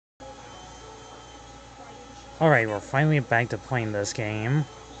Alright, we're finally back to playing this game.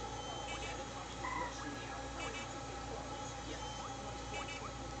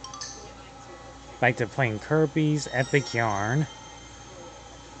 Back to playing Kirby's Epic Yarn.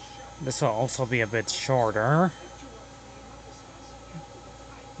 This will also be a bit shorter.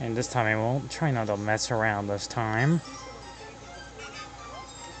 And this time I won't try not to mess around this time.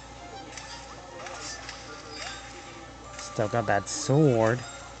 Still got that sword.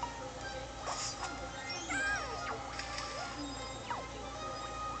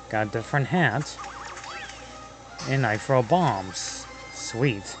 Got a different hat. And I throw bombs.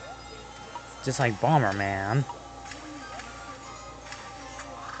 Sweet. Just like Bomberman.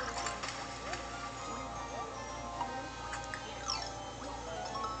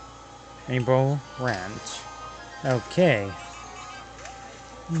 Rainbow Wrench. Okay.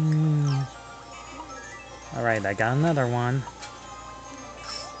 Alright, I got another one.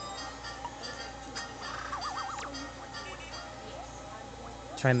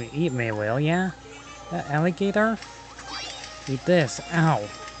 Trying to eat me, will ya? That alligator? Eat this. Ow.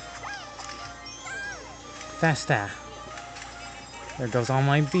 Faster. There goes all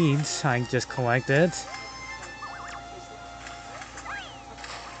my beads I just collected.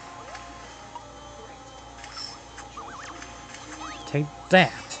 Take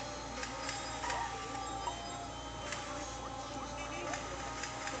that.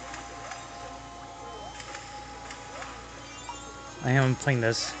 I haven't played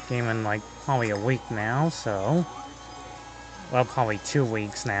this game in like probably a week now, so... Well, probably 2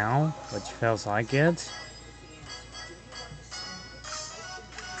 weeks now, which feels like it.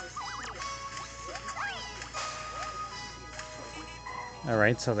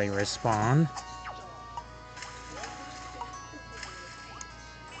 Alright, so they respawn.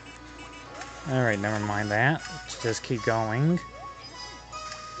 Alright, never mind that. Let's just keep going.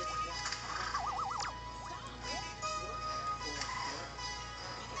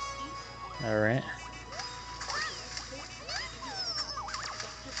 Alright.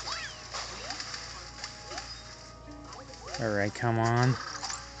 Alright, come on.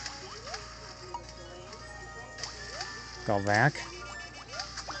 Go back.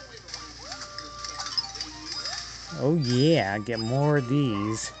 Oh yeah, get more of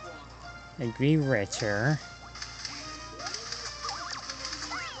these. And be richer.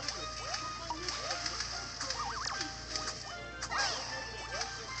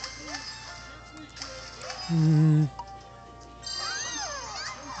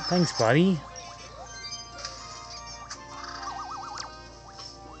 Thanks, buddy.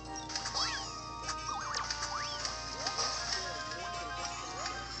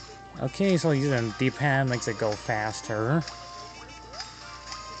 Okay, so using the D-pad makes it go faster.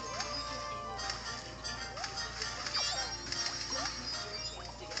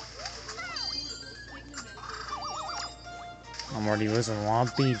 I'm already losing a lot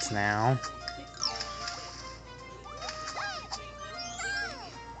of beats now.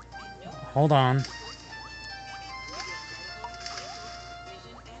 Hold on.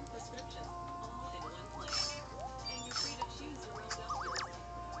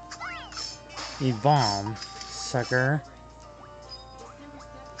 Eat bomb, sucker.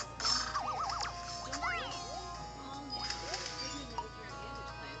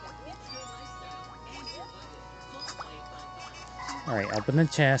 Alright, open the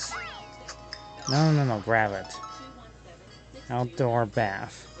chest. No, grab it. Outdoor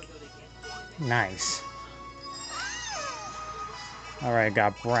bath. Nice. Alright, I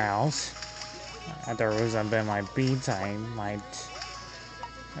got browse. After losing a bit of my beads, I might...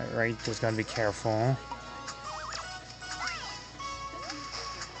 Alright, just gotta be careful.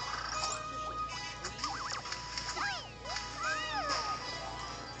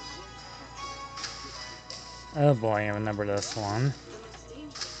 Oh boy, I remember this one.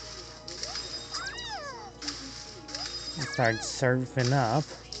 Start surfing up.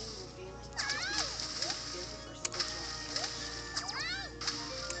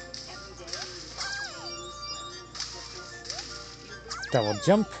 Double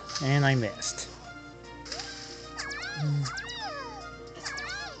jump, and I missed.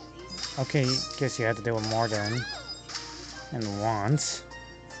 Okay, guess you had to do it more than once.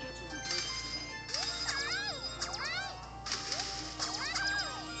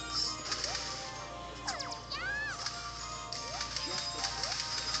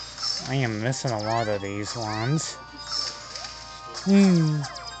 I am missing a lot of these ones.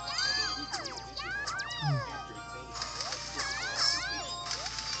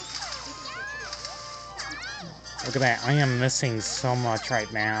 Look at that, I am missing so much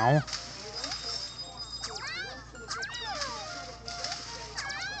right now.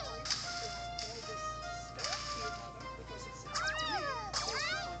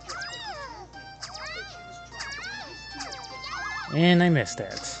 And I missed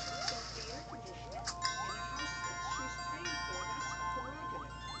it.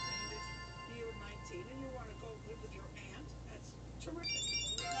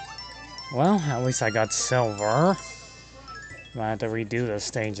 Well, at least I got silver. I have to redo the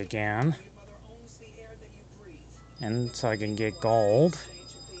stage again. And so I can get gold.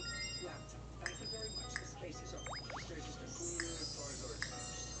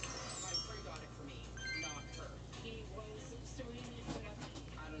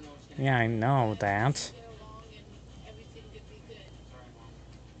 Yeah, I know that.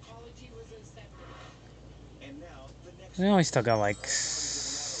 Well, we still got like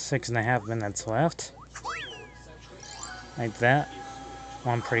 6.5 minutes left. Like that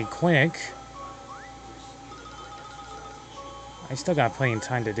one pretty quick. I still got plenty of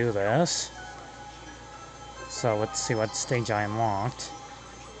time to do this. So let's see what stage I unlocked.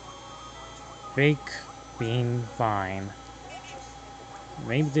 Big bean vine.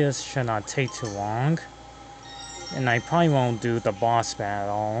 Maybe this should not take too long. And I probably won't do the boss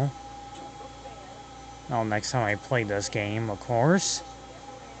battle. Oh, next time I play this game, of course.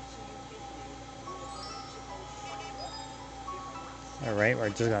 Alright, we're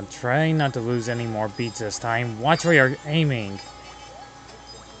just gonna try not to lose any more beats this time. Watch where you're aiming.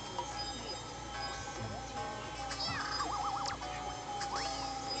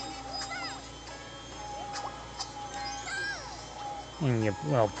 You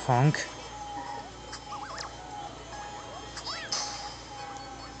little punk.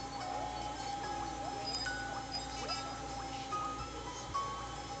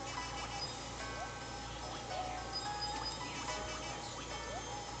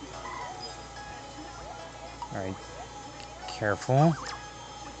 Alright, careful.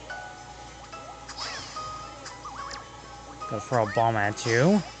 Go throw a bomb at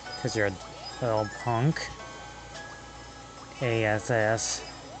you, because you're a little punk. ASS.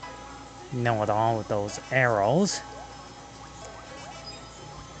 Know it all with those arrows.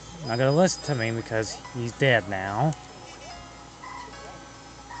 Not gonna listen to me because he's dead now.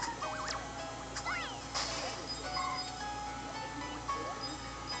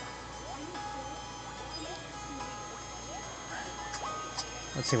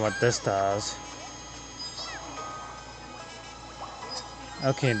 Let's see what this does.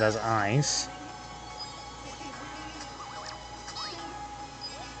 Okay, it does ice.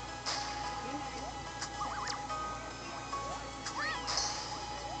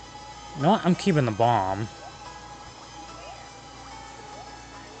 You know what? I'm keeping the bomb.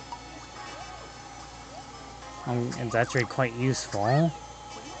 It's actually quite useful.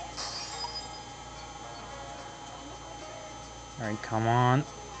 Alright, come on.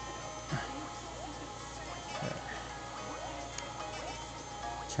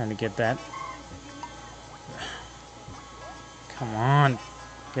 Trying to get that. Come on.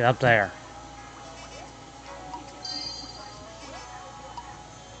 Get up there.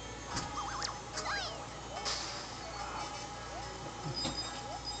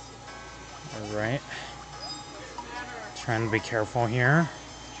 Alright. Trying to be careful here,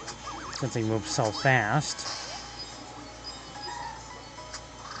 since he moves so fast.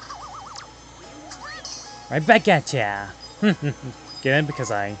 Right back at ya! Get it?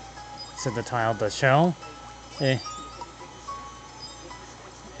 Because I said the title of the show.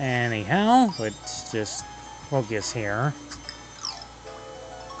 Anyhow, let's just focus here.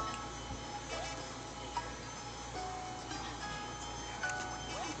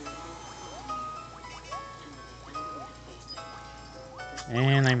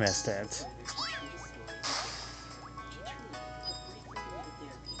 And I missed it.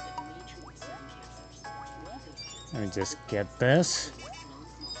 Let me just get this.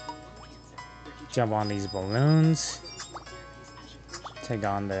 Jump on these balloons. Take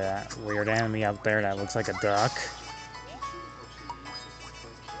on the weird enemy up there that looks like a duck.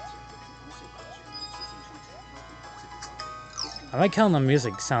 I like how the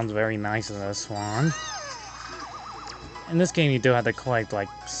music sounds very nice in this one. In this game, you do have to collect, like,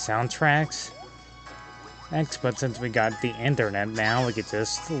 soundtracks. But since we got the internet now, we could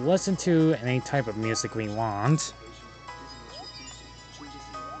just listen to any type of music we want.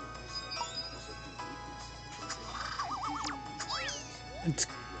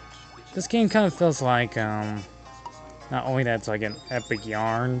 This game kind of feels like, not only that it's like an epic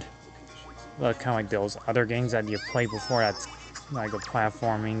yarn, but kind of like those other games that you played before that's like a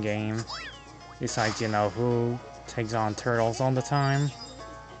platforming game. Besides, you know, who takes on turtles all the time.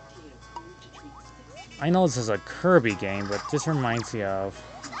 I know this is a Kirby game, but this reminds me of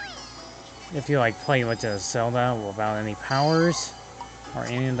if you like play Legend of Zelda without any powers or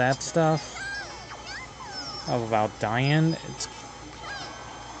any of that stuff, of about dying. It's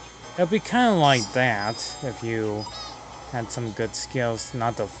It'd be kind of like that if you had some good skills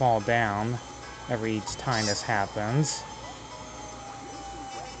not to fall down every each time this happens.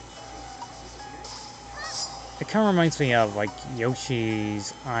 It kind of reminds me of, like,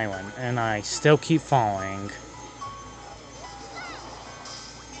 Yoshi's Island, and I still keep falling.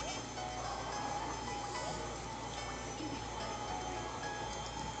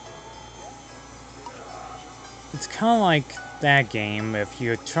 It's kind of like that game if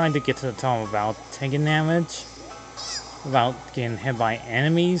you're trying to get to the top without taking damage, without getting hit by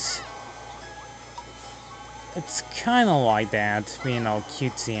enemies. It's kind of like that, being all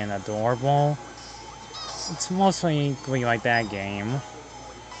cutesy and adorable. It's mostly like that game.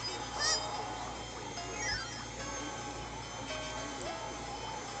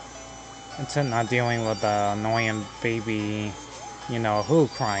 Except not dealing with the annoying baby, you know who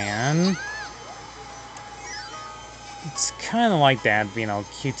crying. It's kind of like that, being all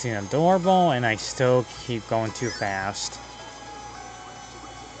cutesy and adorable, and I still keep going too fast.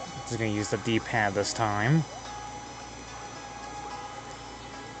 Just gonna use the D-pad this time.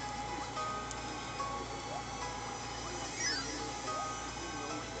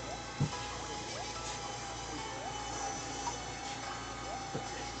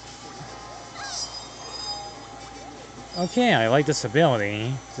 Okay, I like this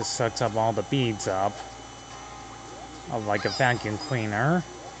ability. Just sucks up all the beads up. Of like a vacuum cleaner,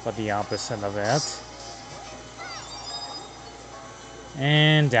 but the opposite of it.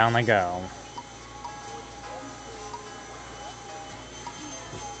 And down I go.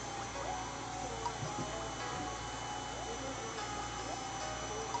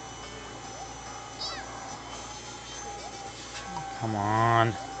 Come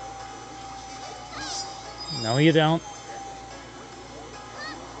on. No, you don't.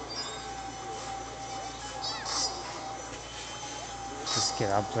 Just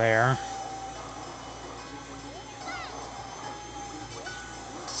get up there.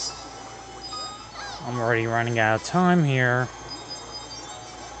 I'm already running out of time here.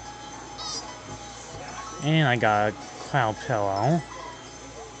 And I got a cloud pillow.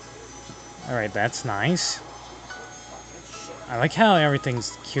 Alright, that's nice. I like how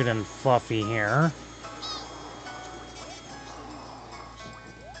everything's cute and fluffy here.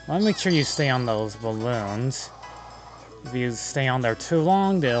 I want to make sure you stay on those balloons. If you stay on there too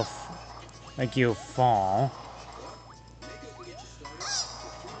long, they'll make you fall.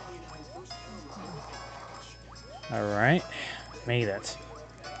 Alright, made it.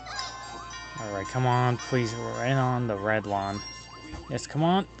 Alright, come on, please, right on the red one. Yes, come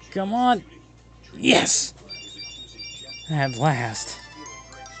on, come on! Yes! At last.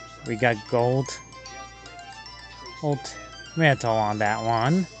 We got gold metal on that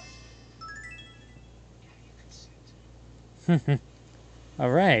one.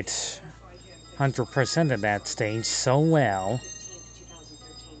 Alright. 100% of that stage so well.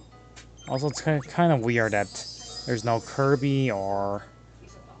 Also, it's kind of weird that there's no Kirby or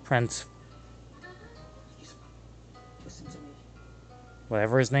Prince...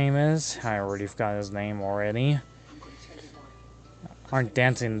 whatever his name is. I already forgot his name already. Aren't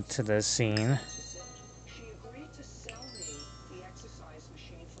dancing to this scene.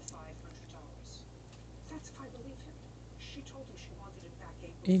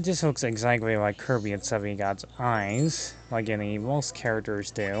 He just looks exactly like Kirby except he got eyes, like any most characters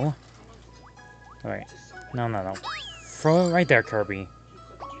do. Alright. No. Throw it right there, Kirby.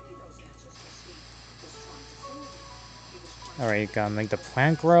 Alright, you gotta make the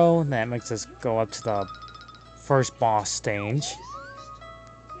plant grow. That makes us go up to the first boss stage.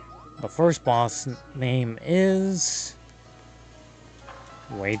 The first boss name is...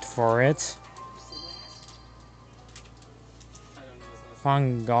 wait for it.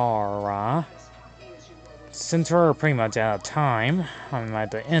 Fangara. Since we're pretty much out of time, I'm going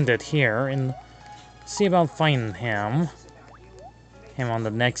to end it here and see about finding him on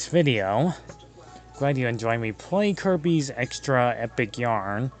the next video. Glad you enjoyed me play Kirby's Extra Epic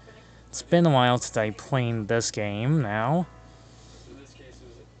Yarn. It's been a while since I played this game now.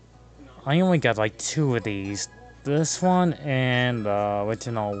 I only got like 2 of these. This one and the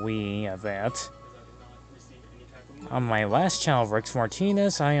original Wii of it. On my last channel, Rex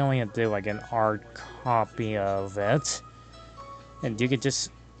Martinez, I only had to do like an art copy of it. And you could just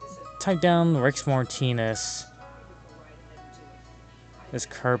type down Rex Martinez. This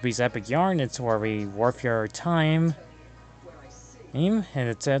Kirby's Epic Yarn, it's very worth your time. And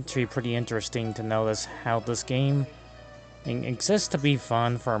it's actually pretty interesting to notice how this game exists to be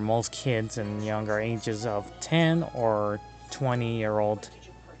fun for most kids in younger ages of 10 or 20-year-old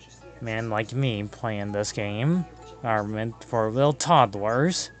men like me playing this game. Are meant for little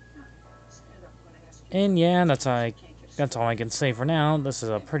toddlers. And yeah, that's all I can say for now. This is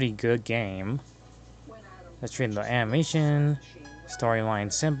a pretty good game. Let's treat the animation,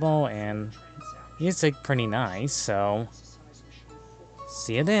 storyline simple, and music pretty nice, so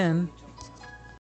see you then.